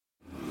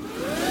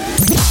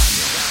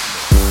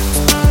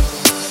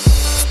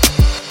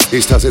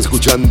Estás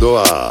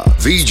escuchando a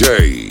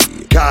DJ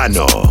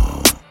Cano.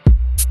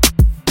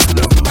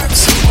 Lo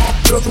máximo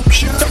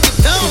producción.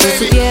 Si te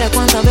supiera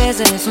cuántas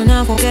veces he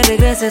soñado con que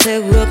regreses,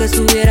 seguro que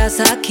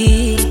estuvieras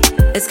aquí.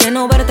 Es que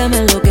no verte me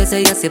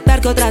enloquece y aceptar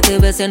que otra te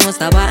bese no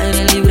estaba en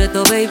el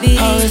libreto, baby.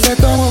 A veces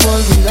tomo por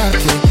olvidarte,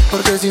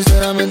 porque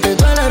sinceramente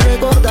duele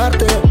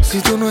recordarte.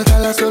 Si tú no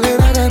estás, la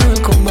soledad ganó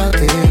el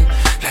combate.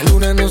 La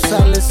luna no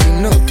sale si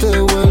no te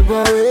vuelvo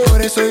a ver.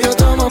 Por eso yo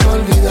tomo por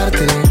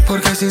olvidarte,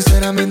 porque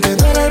sinceramente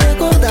duele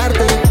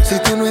recordarte. Si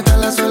tú no estás,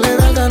 la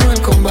soledad ganó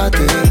el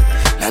combate.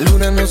 La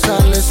luna no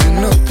sale si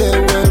no te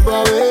vuelvo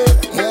a ver.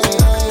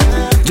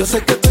 Yo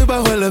sé que estoy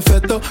bajo el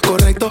efecto,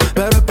 correcto.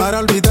 Bebé, para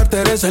olvidarte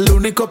eres el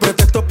único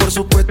pretexto, por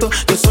supuesto.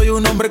 Yo soy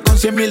un hombre con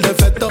 100,000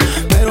 defectos,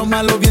 pero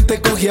malo bien te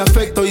cogí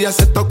afecto. Y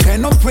acepto que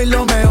no fui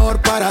lo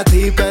mejor para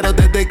ti, pero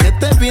desde que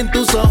te vi en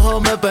tus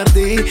ojos me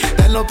perdí.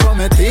 Te lo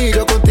prometí,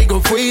 yo contigo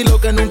fui lo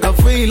que nunca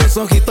fui. Los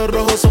ojitos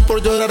rojos son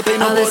por llorarte y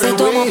no por reír. A veces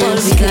tomo por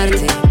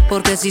olvidarte,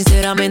 porque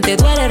sinceramente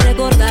duele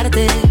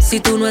recordarte. Si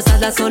tú no estás,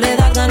 la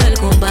soledad gana el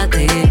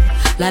combate.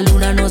 La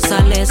luna no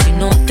sale si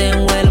no te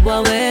vuelvo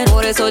a ver.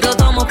 Por eso yo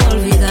tomo por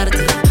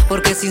olvidarte,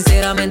 porque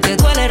sinceramente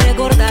duele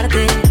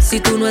recordarte. Si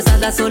tú no estás,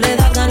 la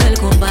soledad gana el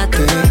combate.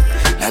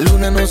 La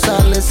luna no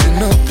sale si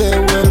no te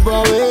vuelvo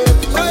a ver.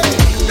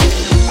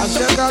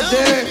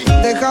 Acércate,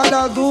 deja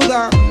la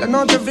duda. La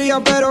noche fría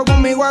pero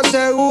conmigo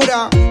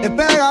asegura.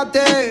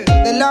 Despégate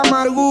de la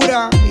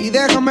amargura y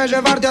déjame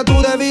llevarte a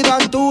tu debida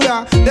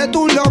altura. De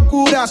tus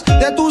locuras,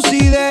 de tus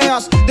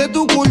ideas, de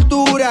tu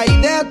cultura y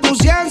de tu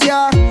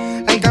ciencia.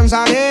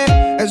 Alcanzaré,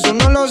 eso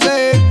no lo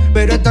sé,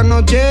 pero esta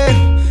noche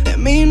de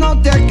mí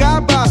no te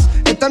escapas.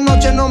 Esta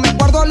noche no me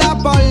guardo las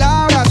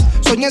palabras.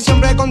 Soñé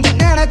siempre con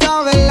tener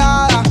esta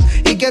velada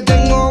y que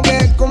tengo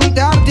que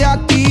contarte a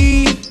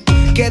ti,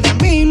 que de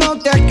mí no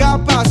te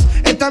escapas.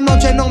 Esta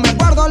noche no me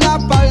guardo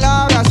las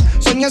palabras.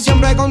 Soñé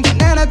siempre con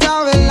tener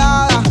esta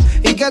velada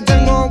y que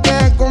tengo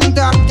que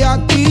contarte a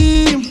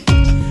ti.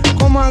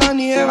 Como Adán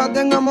y Eva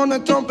tengamos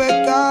nuestro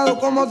pecado.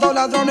 Como dos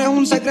ladrones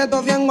un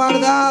secreto bien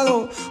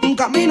guardado. Un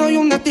camino y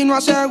un destino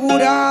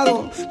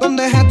asegurado,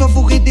 donde estos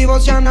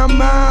fugitivos se han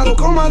amado.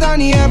 Como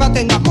Adán y Eva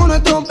tengamos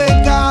nuestro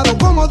pecado.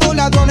 Como dos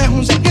ladrones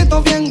un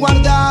secreto bien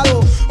guardado.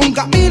 Un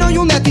camino y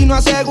un destino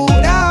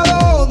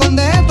asegurado,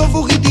 donde estos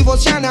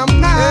fugitivos se han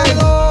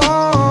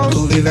amado.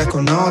 Tú vives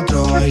con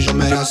otro y yo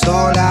medio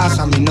solas.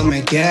 A mí no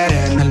me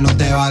quieren, él no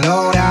te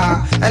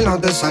valora. Él no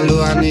te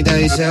saluda ni te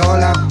dice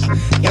hola,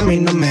 y a mí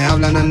no me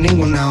hablan a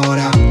ninguna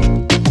hora.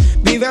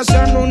 Vives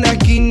en una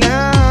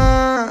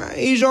esquina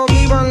y yo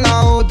vivo en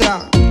la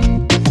otra,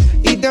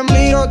 y te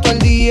miro todo el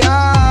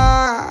día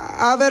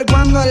a ver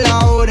cuándo es la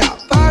hora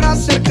para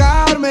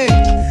acercarme.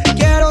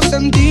 Quiero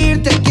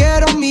sentirte,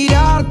 quiero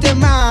mirarte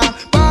más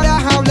para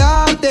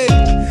hablarte.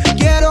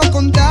 Quiero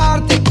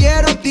contarte,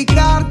 quiero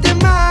explicarte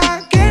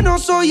más que no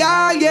soy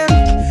alguien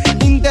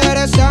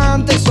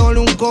interesante,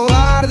 solo un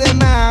cobarde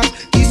más.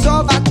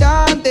 Quiso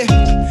bastante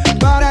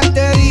para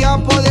este día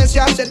poderse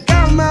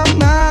acercar más.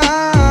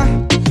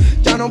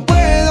 Ya no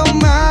puedo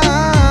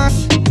más,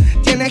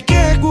 tienes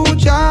que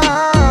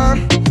escuchar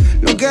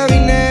lo que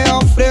vine a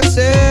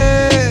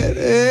ofrecer.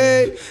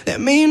 De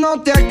mí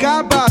no te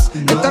escapas.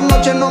 Esta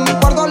noche no me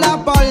guardo las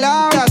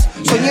palabras.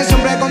 Soñé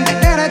siempre con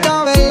tener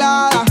esta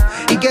velada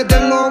y que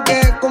tengo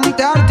que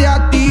contarte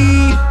a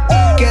ti,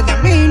 que de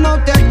mí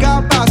no te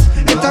escapas.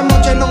 Esta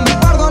noche no me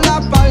guardo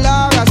las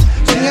palabras.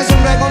 Soñé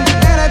siempre con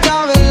tener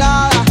esta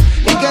velada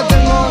y que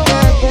tengo que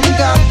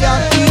contarte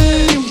a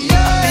ti.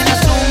 Apenas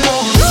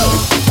somos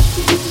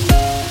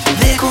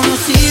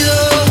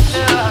desconocidos,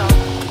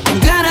 con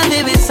ganas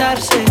de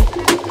besarse,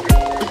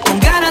 con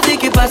ganas de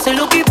que pase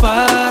lo que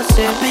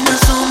pase. Apenas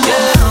somos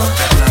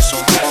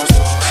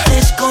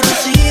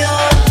desconocidos,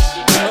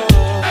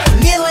 con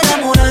miedo a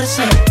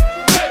enamorarse,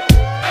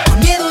 con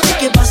miedo de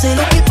que pase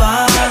lo que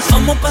pase.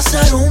 Vamos a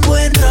pasar un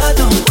buen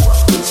rato,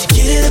 si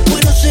quiere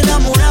después nos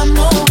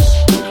enamoramos.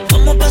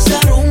 Vamos a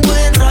pasar un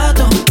buen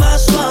rato,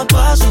 paso a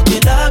paso que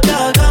la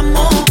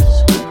cagamos.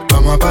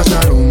 Vamos a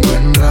pasar un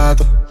buen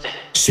rato,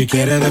 si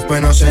quieres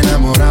después nos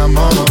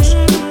enamoramos.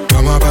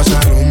 Vamos a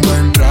pasar un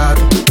buen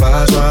rato,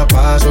 paso a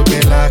paso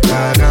que la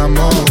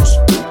cagamos.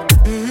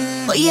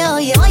 Oye,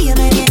 oye,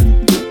 óyeme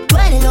bien, tú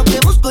eres lo que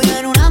busco yo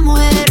en una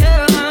mujer.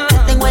 Te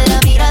tengo en la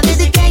mira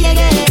desde que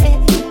llegué.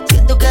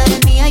 Siento que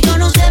eres mía, yo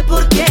no sé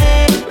por qué.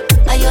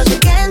 Ay, yo sé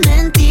que es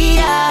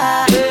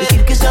mentira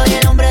decir que soy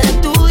el hombre de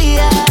tu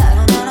vida.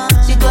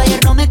 Si tú ayer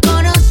no me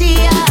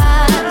conocías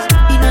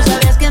y no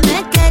sabías que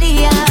me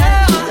querías.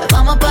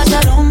 Vamos a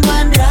pasar un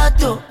buen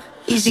rato,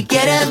 y si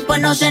quieres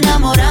después nos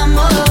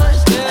enamoramos.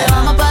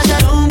 Vamos a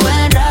pasar un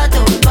buen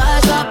rato,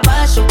 paso a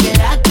paso que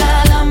la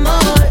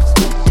cagamos.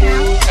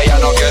 Ella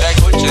no quiere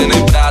Gucci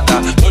ni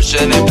Prada,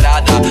 Gucci ni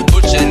Prada,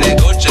 Gucci ni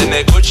Gucci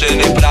ni Gucci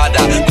ni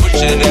Prada,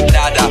 Gucci ni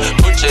Prada,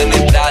 Gucci ni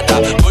Prada,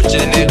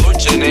 Gucci ni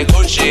Gucci ni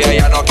Gucci.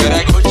 Ella no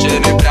quiere Gucci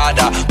ni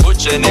Prada,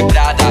 Gucci ni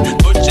Prada,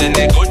 Gucci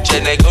ni Gucci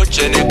ni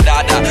Gucci ni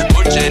Prada,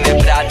 Gucci ni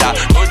Prada,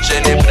 Gucci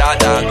ni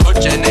Prada,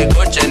 Gucci ni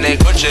Gucci ni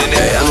Gucci ni.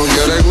 Ella no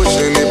quiere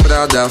Gucci ni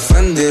Prada,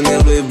 Fendi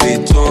ni Louis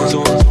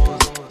Vuitton.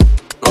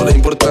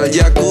 hotel,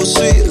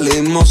 jacuzzi,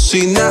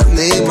 limusina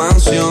ni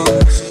mansión.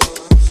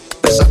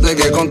 Pensaste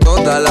que con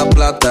toda la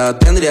plata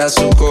tendría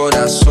su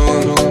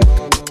corazón,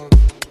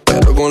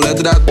 pero con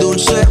letras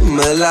dulces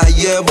me la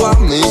llevo a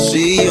mi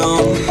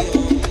sillón.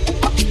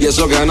 Y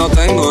eso que no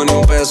tengo ni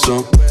un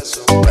peso,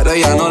 pero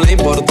ella no le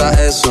importa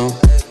eso.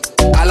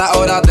 A la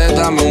hora de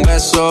darme un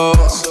beso,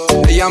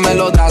 ella me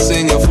lo da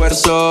sin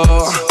esfuerzo.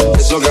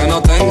 Eso que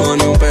no tengo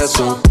ni un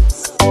peso,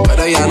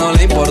 pero ella no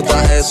le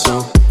importa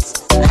eso.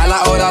 A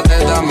la hora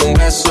de darme un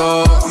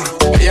beso,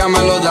 ella me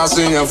lo da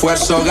sin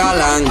esfuerzo.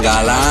 Galán,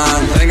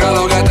 galán, tenga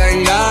lo que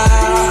tenga,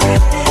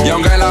 y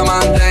aunque la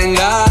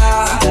mantenga,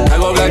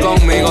 algo que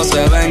conmigo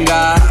se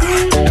venga,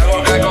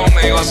 algo que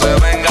conmigo se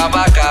venga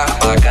pa' acá,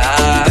 pa'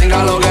 acá.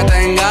 Tenga lo que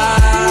tenga,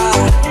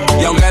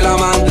 y aunque la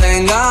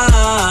mantenga,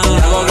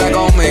 algo que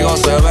conmigo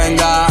se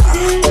venga,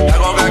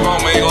 algo que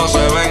conmigo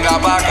se venga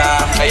pa'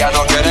 acá. Ella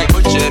no quiere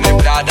Gucci ni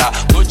Prada,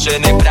 Gucci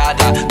ni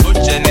Prada,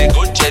 Gucci ni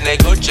Gucci ni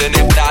Gucci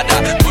ni Prada,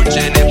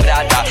 Gucci ni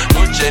Prada,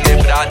 Gucci ni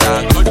Prada,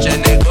 Gucci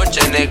ni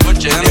Gucci ni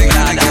Gucci ni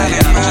Prada,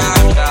 Gucci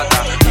ni Prada,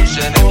 Gucci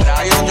ni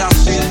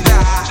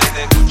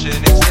Gucci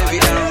ni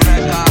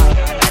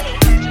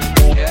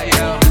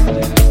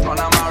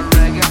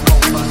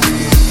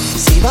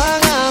Si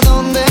van a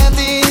donde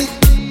ti,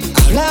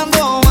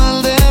 hablando mal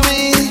de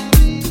mí,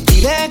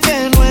 dile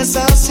que no es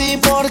así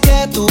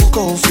porque tú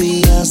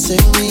confías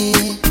en mí.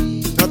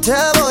 No te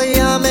voy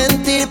a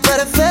mentir,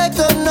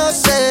 perfecto no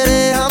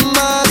seré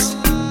jamás.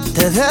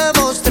 Te he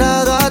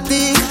demostrado a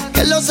ti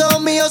que los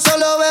ojos míos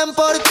solo ven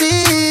por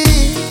ti.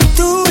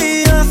 Tú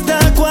y yo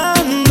hasta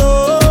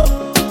cuándo,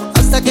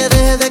 hasta que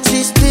deje de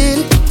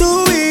existir.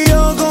 Tú y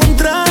yo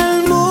contra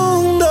el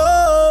mundo.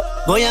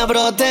 Voy a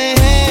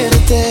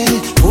protegerte,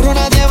 juro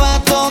nadie va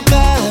a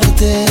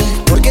tocarte,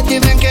 porque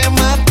tienen que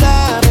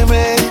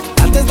matarme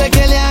antes de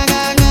que le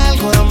hagan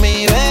algo a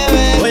mi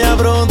bebé. Voy a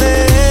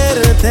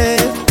protegerte,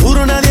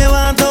 juro nadie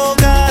va a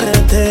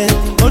tocarte,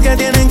 porque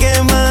tienen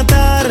que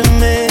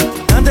matarme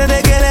antes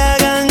de que le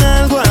hagan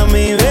algo a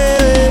mi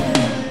bebé.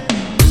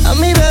 A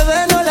mi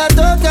bebé no la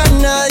toca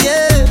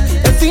nadie,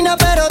 es fina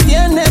pero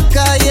tiene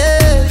calle.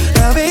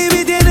 La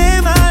baby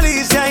tiene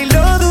malicia y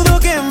lo dudo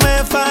que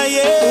me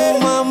falle.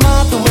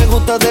 Mamá, tú me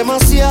gustas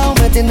demasiado,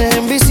 me tienes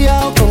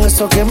enviciado con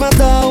eso que me has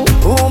dado.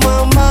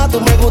 Mamá, tú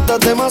me gustas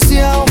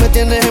demasiado, me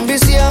tienes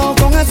enviciado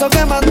con eso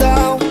que me has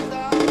dado.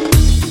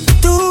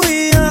 Tú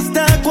y yo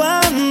hasta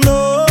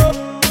cuándo,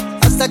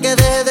 hasta que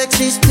deje de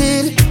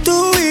existir.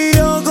 Tú y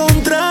yo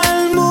contra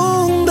el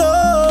mundo.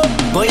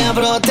 Voy a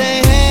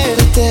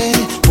protegerte,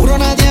 juro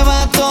nadie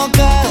va a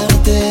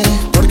tocarte,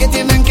 porque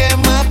tienen que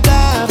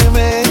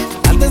matarme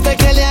antes de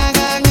que le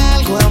hagan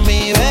algo a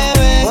mi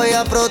bebé. Voy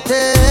a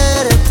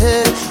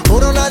protegerte,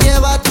 juro nadie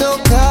va a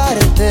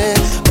tocarte,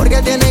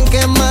 porque tienen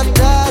que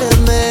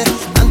matarme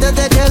antes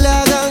de que le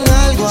hagan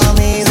algo a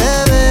mi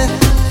bebé.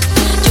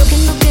 Yo que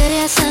no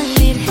quería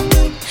salir,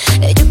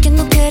 yo que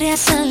no quería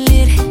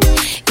salir,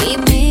 y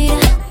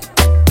mira,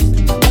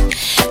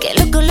 qué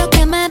loco lo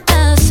que me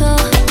pasó,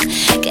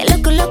 qué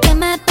loco lo que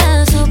me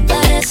pasó,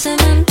 parece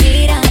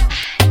mentira.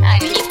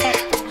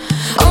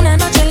 Una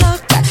noche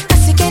loca,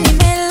 así que ni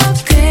me lo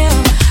creo.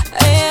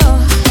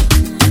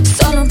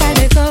 Solo un par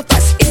de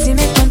copas y si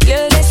me cumplió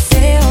el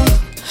deseo.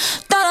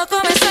 Todo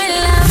comenzó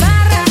en la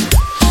barra,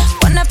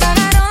 cuando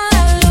apagaron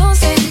las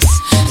luces.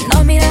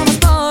 Nos miramos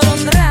por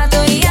un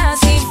rato y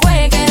así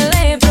fue que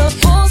le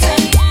propuse.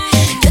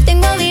 Yo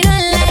tengo vino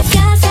en la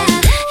casa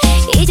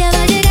y ya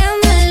va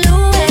llegando el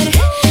Uber.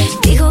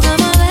 Dijo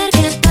vamos a ver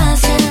qué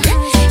pasa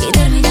y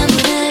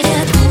terminamos en el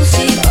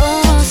jacuzzi.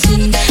 Oh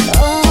sí,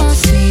 oh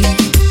sí.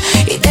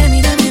 Y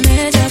terminamos en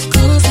el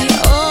jacuzzi.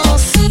 Oh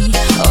sí,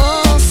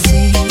 oh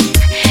sí.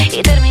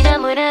 Y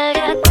terminamos en el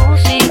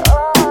jacuzzi.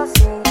 Oh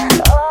sí,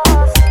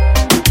 oh sí.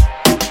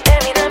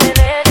 Terminamos en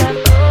el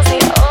jacuzzi.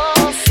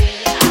 Oh sí,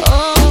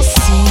 oh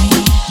sí.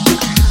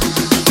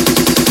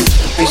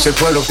 Y si el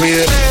pueblo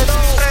pide,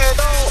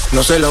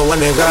 no se lo voy a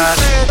negar.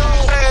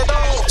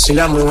 Si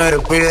la mujer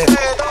pide,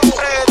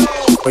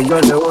 pues yo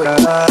le voy a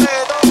dar.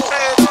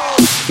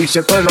 Y si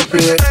el pueblo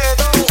pide,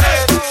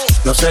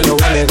 no se lo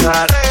voy a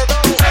negar.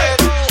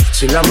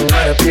 Si la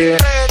mujer pide,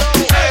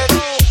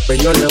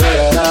 pues yo le voy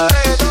a dar.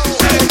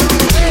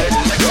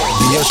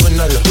 Y eso es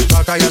nada,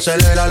 acá y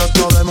aceléralo.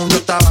 Todo el mundo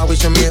está abajo y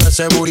se mira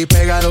ese booty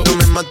pégalo. No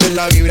me mates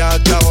la vibra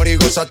hasta ahora y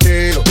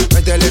gózatelo.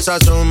 Métele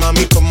sazón,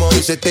 mami, como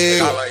dice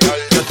Teo.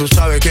 Ya tú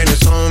sabes quiénes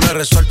son, me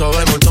resuelto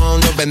de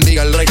montón. Dios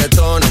bendiga el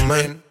reggaetón,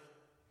 amén.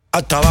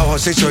 Hasta abajo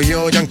así soy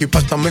yo, Yankee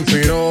Pasta me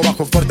inspiró.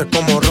 Bajo fuerte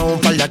como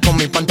ron, falda con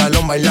mi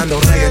pantalón bailando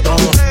reggaetón.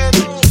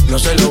 No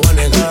se lo voy a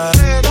negar.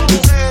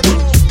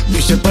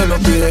 Y si el pueblo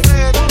pide,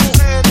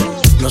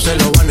 no se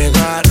lo voy a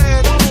negar.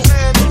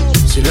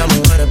 Si la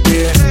mujer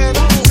pide,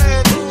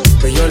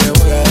 pues yo le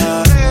voy a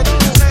dar.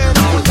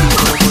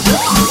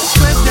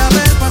 Después de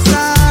haber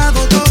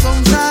pasado todo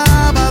un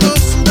sábado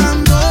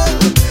sudando,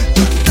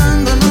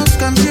 cantándonos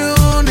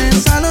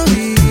canciones al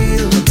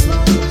oído.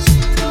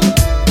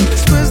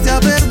 Después de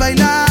haber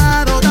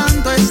bailado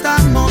tanto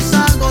estamos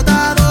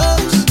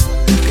agotados.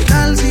 ¿Qué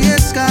tal si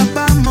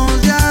escapamos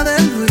ya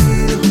del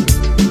ruido?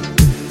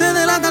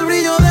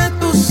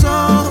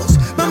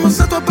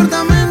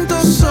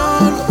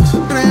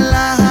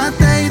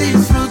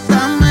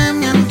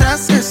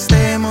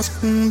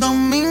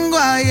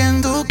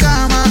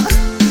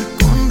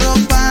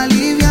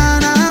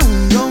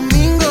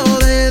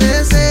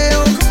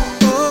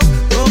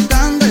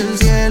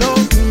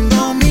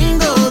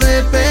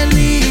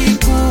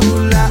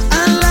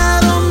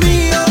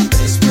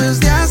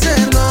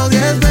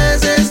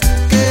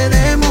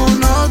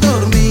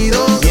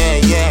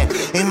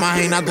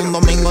 Imagínate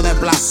un domingo de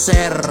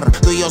placer,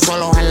 tú y yo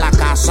solos en la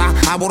casa,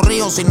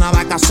 aburridos sin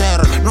nada que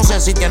hacer. No sé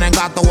si tienes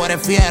gato o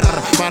eres fier,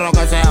 pero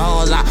que se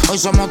joda. Hoy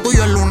somos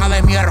tuyos en luna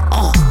de miel.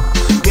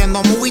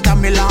 Viendo movie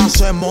también la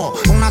hacemos.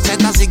 Una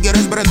seta si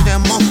quieres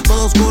prendemos.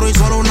 Todo oscuro y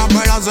solo una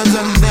vela se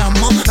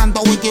encendemos.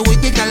 Tanto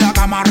wiki que en la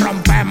cama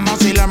rompemos.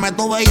 Si le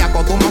meto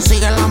bellaco, tú no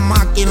sigues la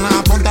máquina.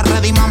 Ponte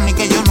ready, mami,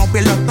 que yo no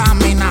pierdo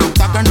estamina.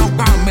 Hasta que no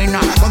camina,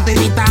 ponte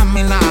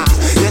vitamina.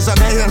 Y eso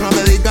que yo no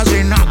dedico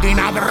sin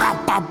máquina.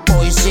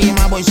 Voy sí,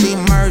 me voy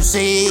sin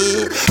mercy.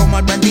 Como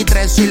el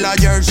 23 y la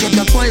jersey.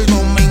 Te fue el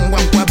domingo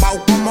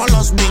encuevao como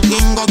los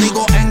vikingos.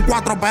 Digo en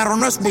 4 pero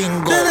no es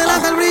bingo. Te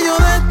relaja el brillo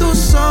de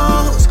tus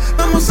ojos.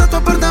 Vamos a tu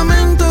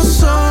apartamento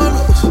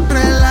solos.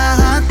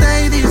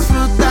 Relájate y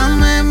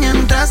disfrútame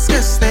mientras que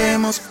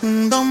estemos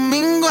un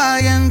domingo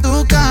ahí en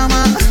tu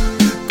cama.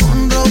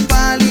 Con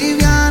ropa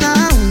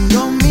liviana, un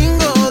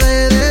domingo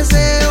de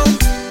deseo.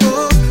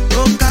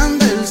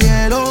 Tocando el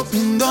cielo,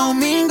 un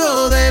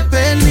domingo de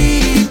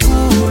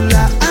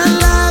película. Al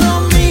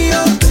lado mío,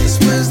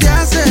 después de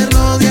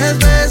hacerlo 10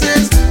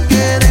 veces,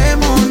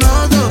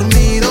 quedémonos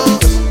dormidos.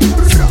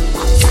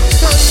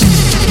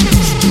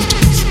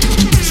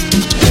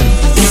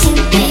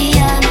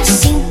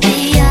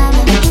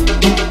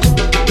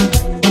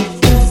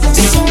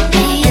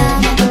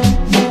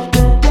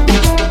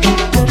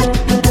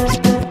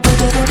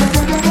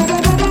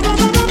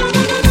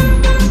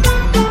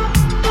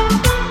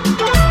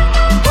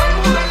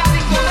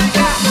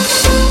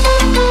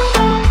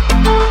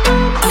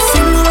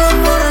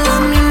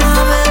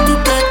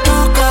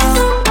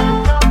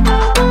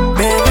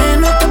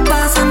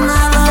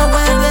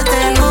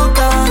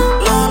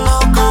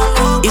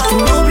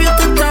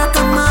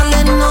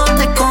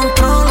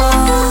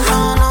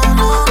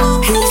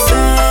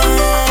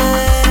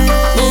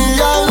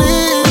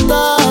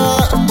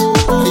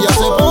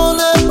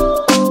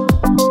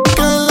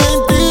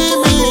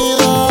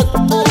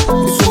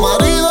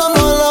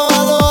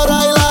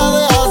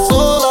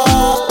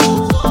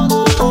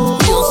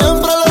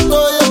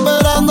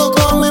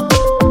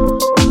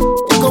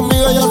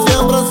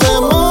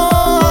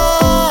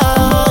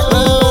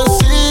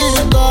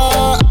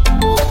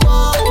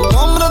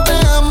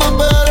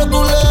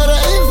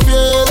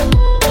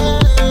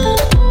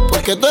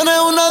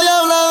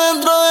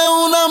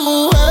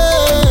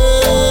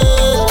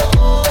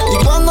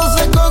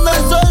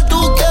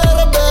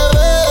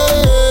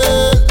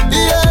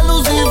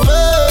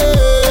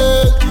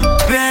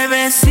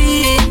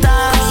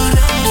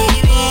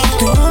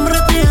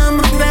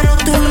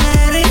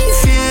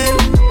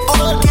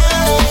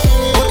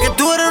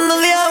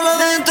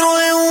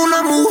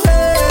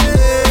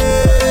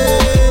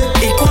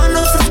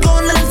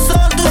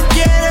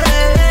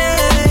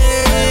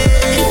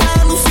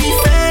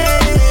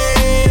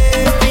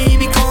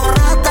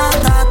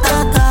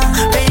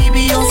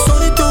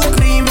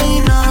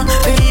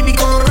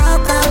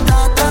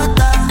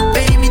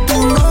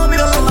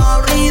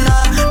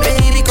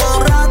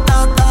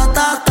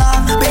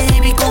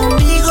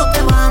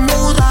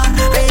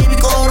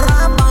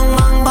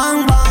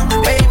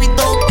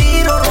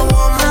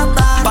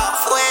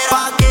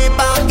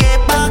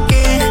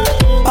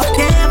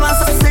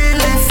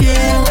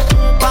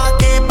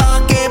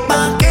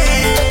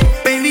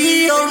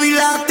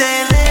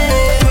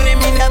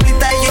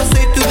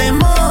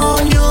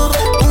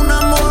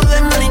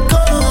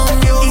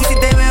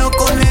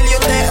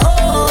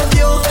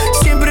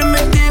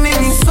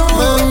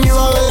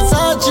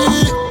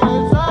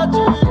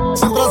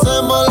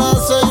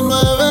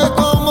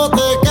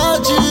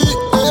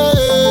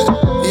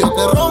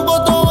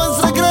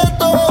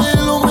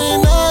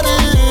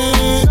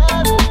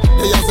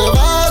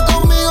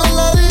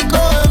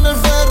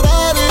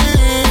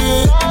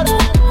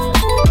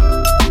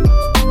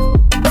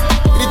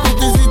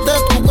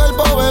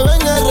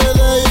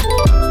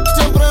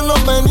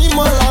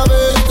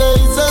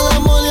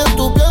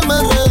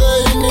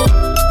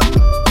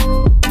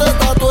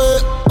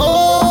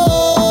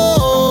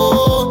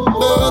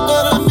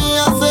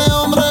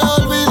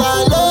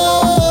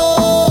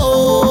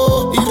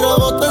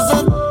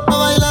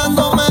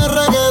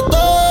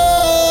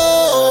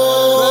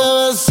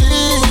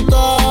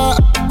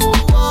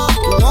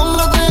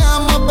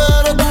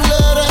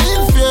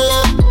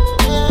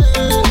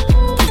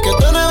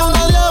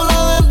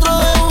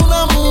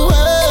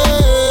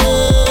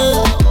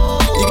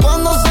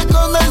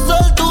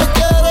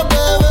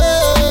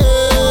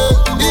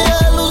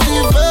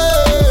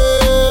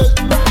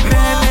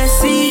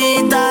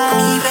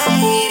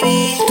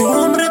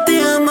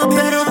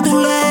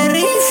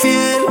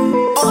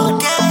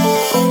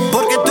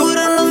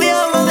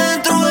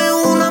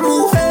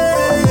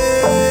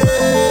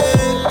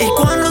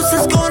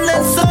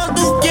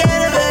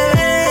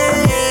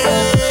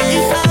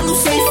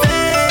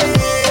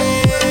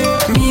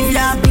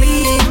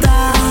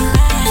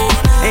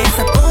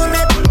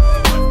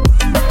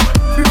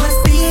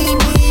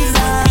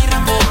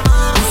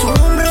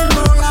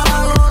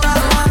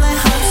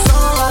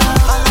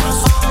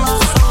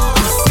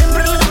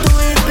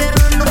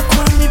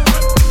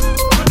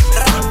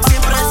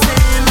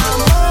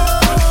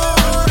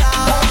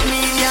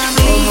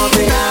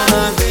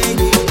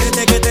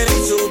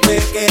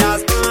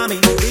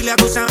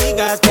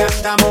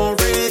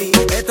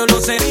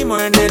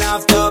 en el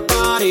after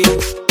party.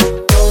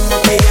 ¿Cómo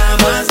te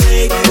llamas,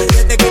 baby?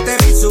 Desde que te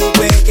vi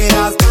supe que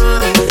eras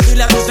mami.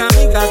 Dile a tus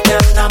amigas que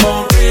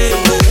andamos ready,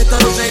 que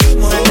todos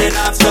seguimos en el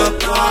after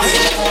party.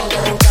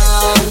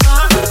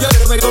 Yo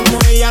quiero ver como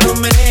ella nos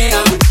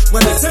menea.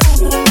 Mueve ese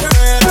boom boom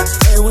girl.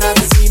 Es una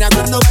asesina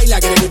cuando baila,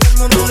 quiere que todo el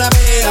mundo la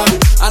vea.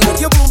 I like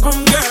your boom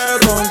boom girl.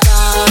 Con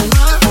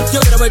calma. Yo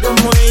quiero ver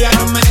como ella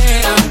nos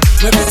menea.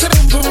 Mueve ese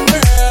boom boom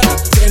girl.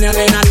 Tiene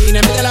adrenalina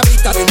en medio de la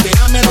pista,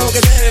 déjame lo que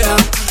sea.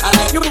 I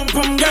like your boom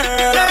boom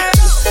girl.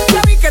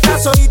 Ya vi que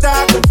estás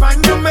solita,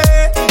 acompáñame.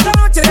 La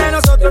noche de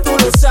nosotros tú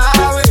lo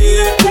sabes.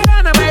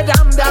 Gáname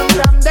dam dam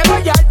dam de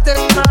guayarte,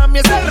 mami.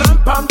 Ese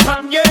ram pam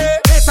pam, yeah.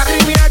 Esa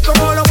criminal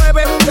como lo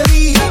mueve un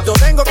dedito.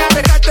 Tengo que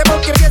arreglarte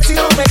porque bien si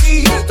no me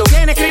quito.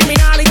 Tienes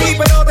criminality,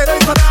 pero te doy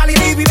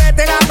fatality.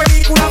 Vivete la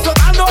película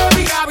flotando en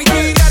mi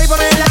gravity. Y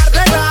poner la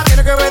regla,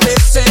 tiene que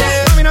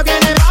obedecer. Mami, no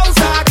tiene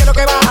pausa, ¿qué es lo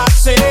que vas a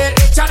hacer?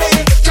 Échale,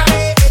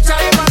 échale,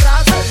 échale para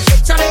atrás.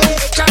 Échale,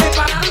 échale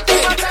para adelante.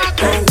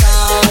 Con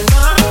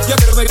calma, yo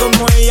quiero ver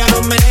como ella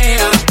nos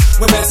menea.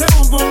 Mueve ese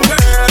boom boom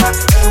girl.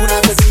 Es una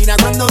asesina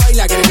cuando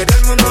baila, quiere que todo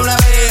el mundo la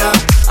vea.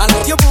 I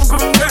like your boom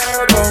boom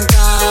girl. Con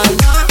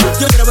calma,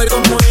 yo quiero ver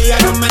como ella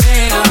nos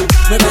menea.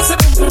 Mueve ese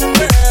boom boom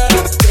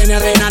girl. Tiene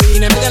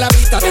adrenalina en medio de la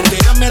pista,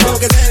 déjame lo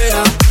que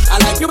sea.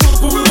 I like your boom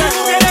boom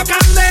girl. Tiene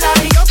candela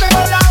y yo tengo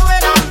la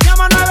vela.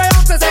 Llama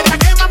 911, se está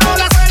quemando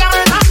la suela.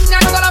 Me daña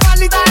toda la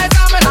maldita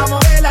esa, me la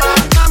modela.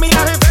 Mami,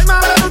 las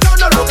enfermas de mucho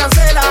no lo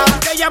cancela.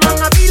 Te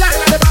llaman a ti, la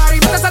gente de party.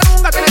 Mira esa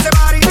runga, tiene ese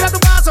party. Mira tu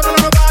paso, no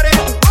lo pares.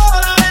 Oh,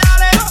 dale,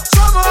 dale.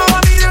 Somos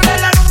amigos de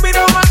la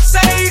número más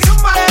 6. Un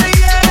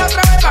valería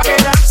otra vez pa'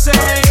 quedarse.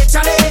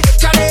 Échale,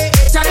 échale,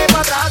 échale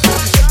pa' atrás.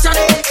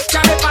 Échale,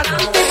 échale pa'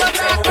 adelante.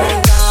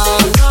 Con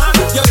calma,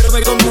 yo quiero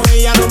ver como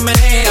ella nos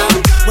menea.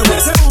 Mueve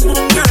ese boom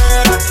boom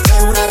girl.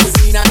 Es una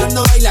vecina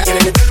cuando baila, quiere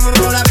que todo el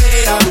mundo la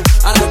vea.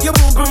 I like your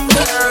boom boom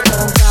girl.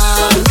 Con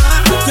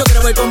calma, yo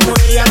quiero ver como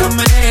ella nos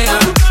menea.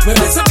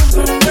 Mueve ese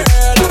boom boom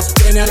girl.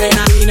 Tiene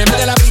adrenalina en medio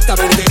de la pista,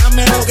 pero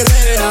déjame lo que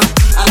sea.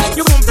 I like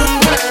your boom boom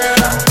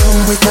girl.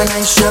 Come with a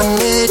nice young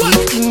lady,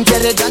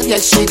 intelligent,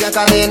 yes, she got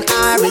a in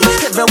Ari.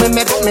 Everywhere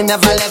me go, me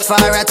never left for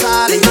a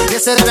tally. You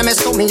said that me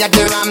saw me at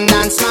the Ram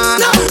Dance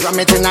Man. Ram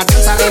it in a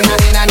dance,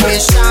 in a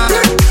nation.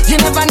 You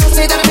never know,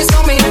 say that me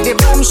saw me at the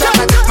Boom Shop.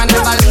 I take my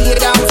never lay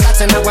down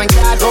flat and I one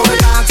can't go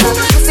back.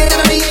 You say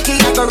that me Yankee,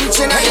 I go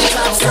reaching out the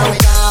top. So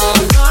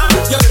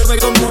yo quiero ver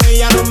como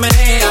ella nos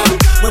menea.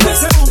 Mueve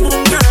ese boom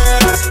boom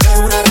girl. Es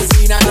una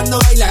vecina cuando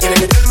baila, quiere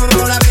que todo el mundo